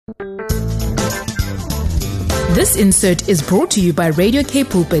This insert is brought to you by Radio K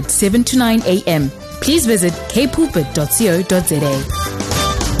Pulpit 7 to 9 a.m. Please visit kpulpit.co.za.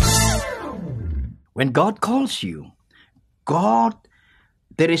 When God calls you,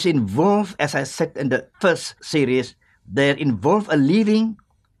 there is involved, as I said in the first series, there involved a living,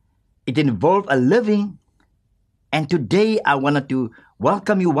 it involved a living, and today I wanted to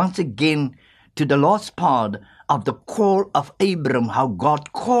welcome you once again to the last part of the call of Abram, how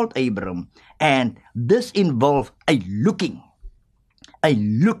God called Abram, and this involved a looking.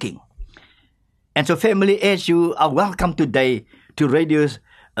 And so family, as you are welcome today to radio's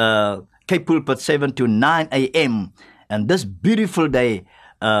K Pulpit 7 to 9 a.m. And this beautiful day,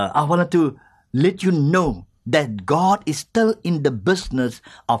 I wanted to let you know that God is still in the business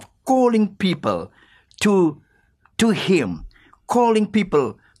of calling people to Him, calling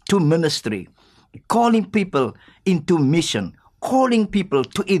people to ministry, calling people into mission, calling people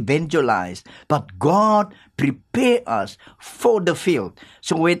to evangelize. But God prepared us for the field.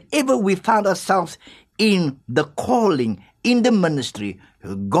 So whenever we found ourselves in the calling, in the ministry,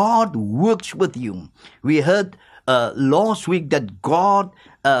 God works with you. We heard last week that God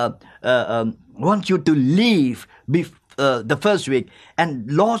wants you to live the first week. And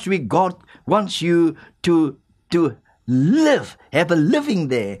last week, God wants you to live, have a living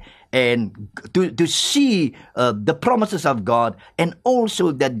there, and to see the promises of God, and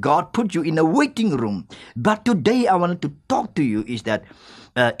also that God put you in a waiting room. But today I wanted to talk to you is that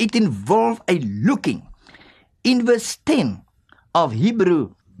it involves a looking. In verse 10 of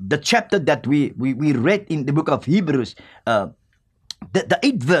Hebrew, the chapter that we read in the book of Hebrews, the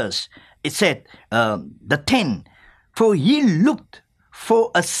 8th verse, it said, the 10, for he looked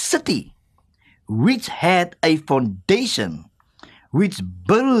for a city which had a foundation, which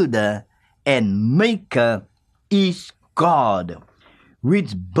builder and maker is God.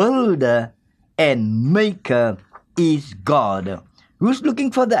 Which builder and maker is God. Who's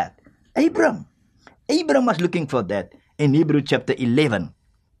looking for that? Abram. Abram was looking for that in Hebrews chapter 11.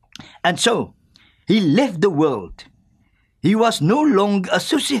 And so, he left the world. He was no longer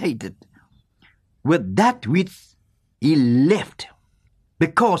associated with that which he left,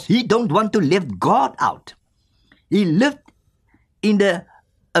 because he don't want to leave God out. He lived in the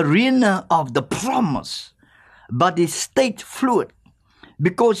arena of the promise, but he stayed fluid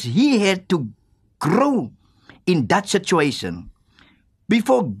because he had to grow in that situation.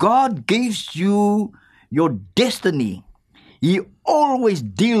 Before God gives you your destiny, He always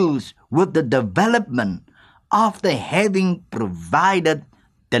deals with the development after having provided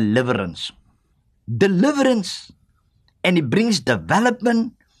deliverance. And He brings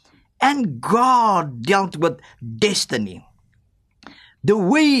development, and God dealt with destiny. The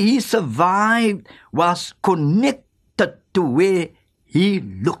way he survived was connected to where he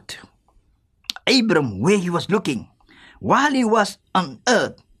looked. Abram, where he was looking, while he was on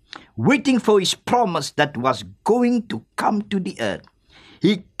earth, waiting for his promise that was going to come to the earth,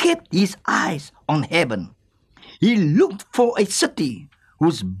 he kept his eyes on heaven. He looked for a city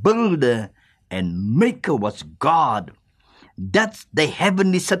whose builder and maker was God. That's the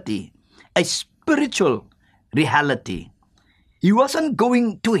heavenly city, a spiritual reality. He wasn't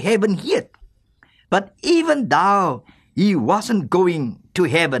going to heaven yet. But even though he wasn't going to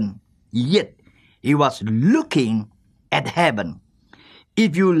heaven yet, he was looking at heaven.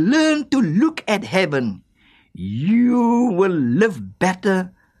 If you learn to look at heaven, you will live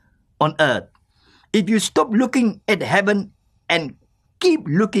better on earth. If you stop looking at heaven and keep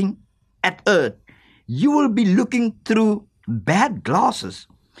looking at earth, you will be looking through bad glasses,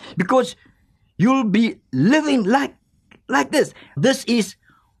 because you'll be living like this. This is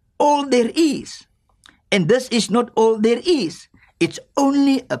all there is. And this is not all there is. It's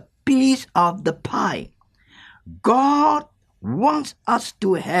only a piece of the pie. God wants us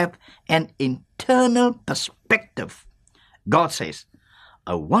to have an internal perspective. God says,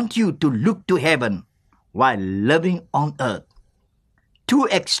 I want you to look to heaven while living on earth. Two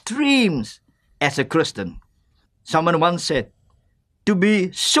extremes as a Christian. Someone once said, to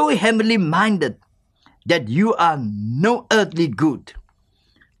be so heavenly minded that you are no earthly good.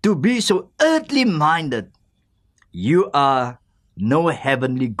 To be so earthly minded, you are no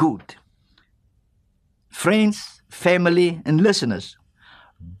heavenly good. Friends, family, and listeners,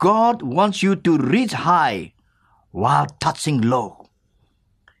 God wants you to reach high while touching low.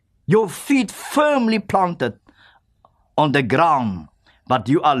 Your feet firmly planted on the ground, but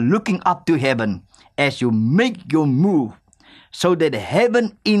you are looking up to heaven as you make your move, so that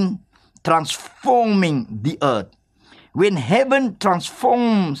heaven in transforming the earth. When heaven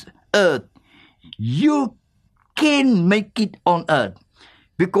transforms earth, you can make it on earth,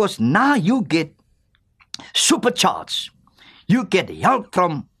 because now you get supercharged. You get help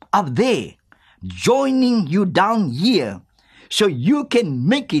from up there, joining you down here, so you can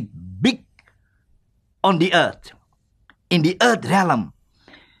make it big on the earth, in the earth realm.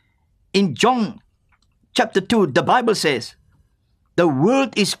 In John chapter 2, the Bible says, the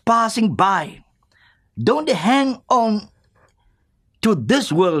world is passing by. Don't hang on to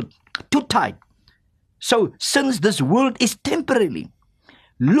this world too tight. So since this world is temporary,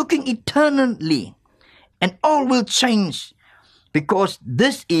 looking eternally, and all will change because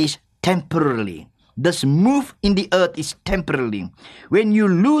this is temporarily. This move in the earth is temporarily. When you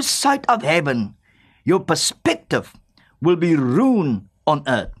lose sight of heaven, your perspective will be ruined on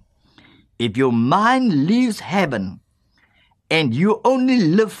earth. If your mind leaves heaven and you only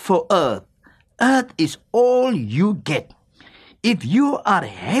live for earth, earth is all you get. If you are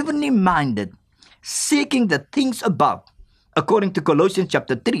heavenly minded, seeking the things above, according to Colossians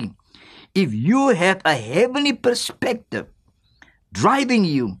chapter 3, if you have a heavenly perspective driving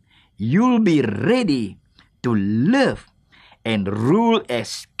you, you'll be ready to live and rule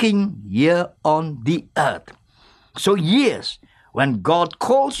as king here on the earth. So yes, when God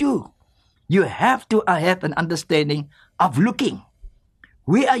calls you, you have to have an understanding of looking.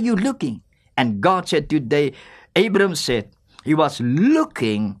 Where are you looking? And God said today, Abram said, he was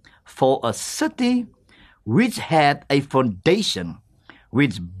looking for a city which had a foundation,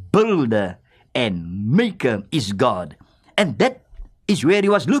 which builder and maker is God. And that is where he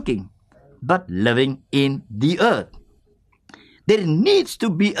was looking, but living in the earth. There needs to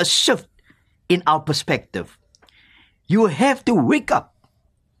be a shift in our perspective. You have to wake up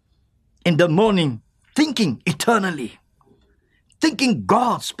in the morning thinking eternally, thinking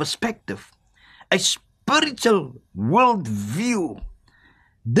God's perspective, a spiritual world view.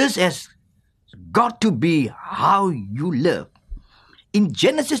 This has got to be how you live. In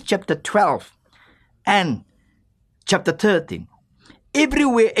Genesis chapter 12 and chapter 13,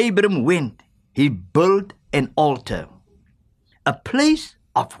 everywhere Abram went, he built an altar, a place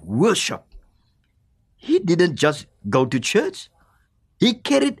of worship. He didn't just go to church. He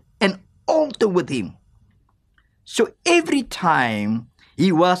carried an altar with him. So every time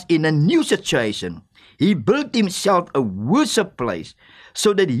he was in a new situation, he built himself a worship place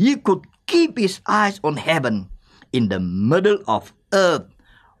so that he could keep his eyes on heaven in the middle of earth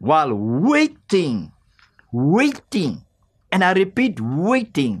while waiting, and I repeat,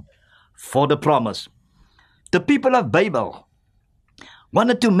 waiting for the promise. The people of Babel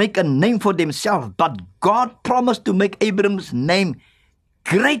wanted to make a name for themselves, but God promised to make Abram's name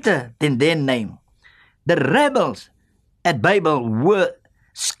greater than their name. The rebels at Babel were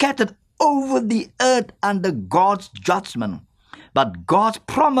scattered over the earth under God's judgment, but God's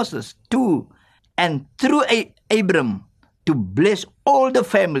promises to and through Abram to bless all the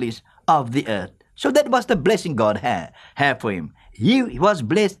families of the earth. So that was the blessing God had for him. He was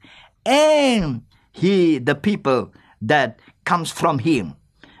blessed, and the people that comes from him.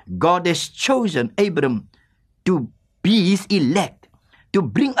 God has chosen Abram to be his elect, to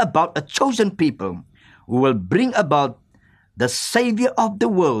bring about a chosen people who will bring about the Savior of the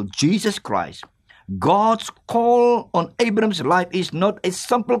world, Jesus Christ. God's call on Abram's life is not a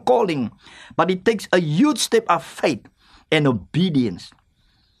simple calling, but it takes a huge step of faith and obedience.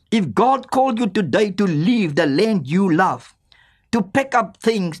 If God called you today to leave the land you love, to pack up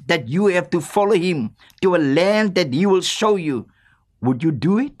things that you have to follow him to a land that he will show you, would you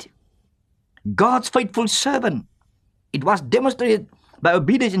do it? God's faithful servant. It was demonstrated by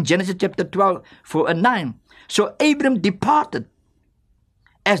obedience in Genesis chapter 12, 4 and 9. So Abram departed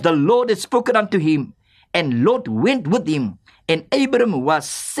as the Lord had spoken unto him, and Lot went with him. And Abram was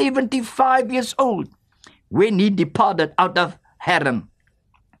 75 years old when he departed out of Haran.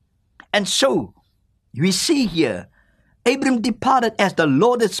 And so we see here, Abram departed as the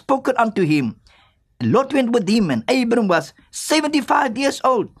Lord had spoken unto him. Lot went with him, and Abram was 75 years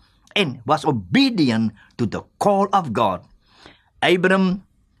old and was obedient to the call of God. Abram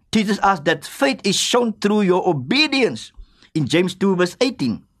teaches us that faith is shown through your obedience. In James 2 verse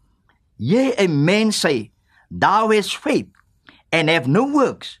 18, yea, a man say, thou hast faith, and have no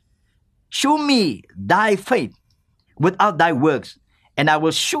works. Show me thy faith without thy works, and I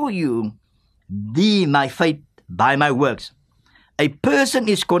will show you thee my faith by my works. A person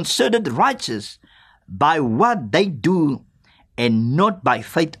is considered righteous by what they do and not by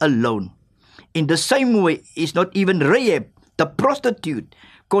faith alone. In the same way, is not even Rahab, the prostitute,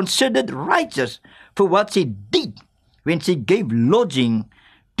 considered righteous for what she did when she gave lodging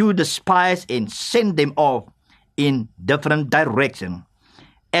to the spies and sent them off in different directions.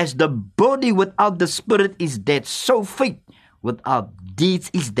 As the body without the spirit is dead, so faith without deeds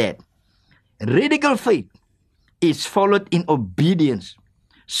is dead. Radical faith is followed in obedience.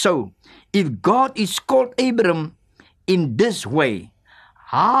 So, if God is called Abram in this way,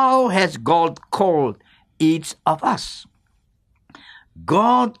 how has God called each of us?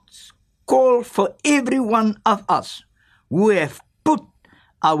 God's call for every one of us who have put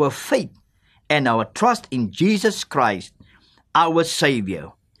our faith and our trust in Jesus Christ, our Savior,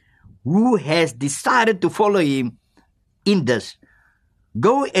 who has decided to follow Him in this.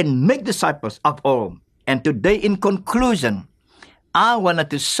 Go and make disciples of all. And today, in conclusion, I wanted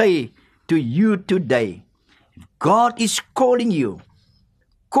to say to you today, God is calling you.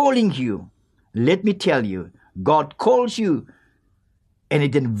 Let me tell you, God calls you, and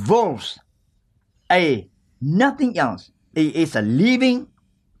it involves nothing else. It is a living.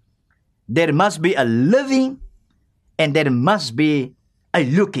 There must be a living, and there must be a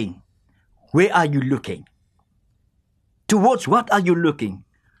looking. Where are you looking? Towards what are you looking?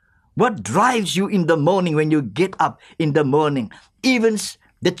 What drives you in the morning when you get up in the morning? Even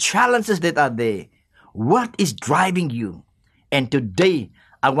the challenges that are there. What is driving you? And today,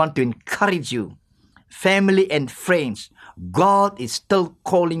 I want to encourage you, family and friends. God is still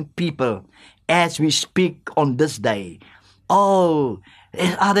calling people as we speak on this day. Oh,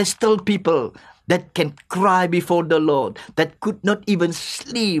 are there still people that can cry before the Lord, that could not even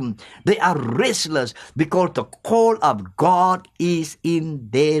sleep? They are restless because the call of God is in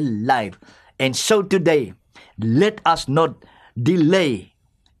their life. And so today, let us not delay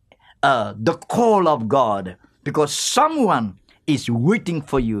the call of God, because someone is waiting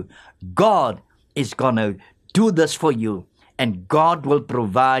for you. God is going to do this for you, and God will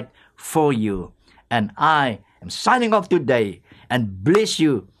provide for you. And I am signing off today and bless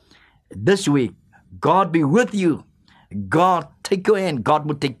you this week. God be with you. God take your hand. God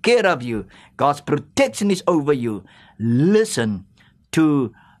will take care of you. God's protection is over you. Listen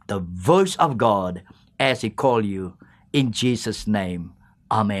to the voice of God as He calls you. In Jesus' name,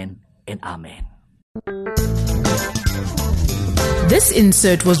 amen and amen. This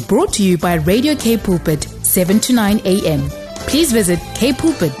insert was brought to you by Radio K Pulpit, 7 to 9 a.m. Please visit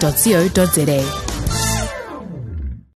kpulpit.co.za.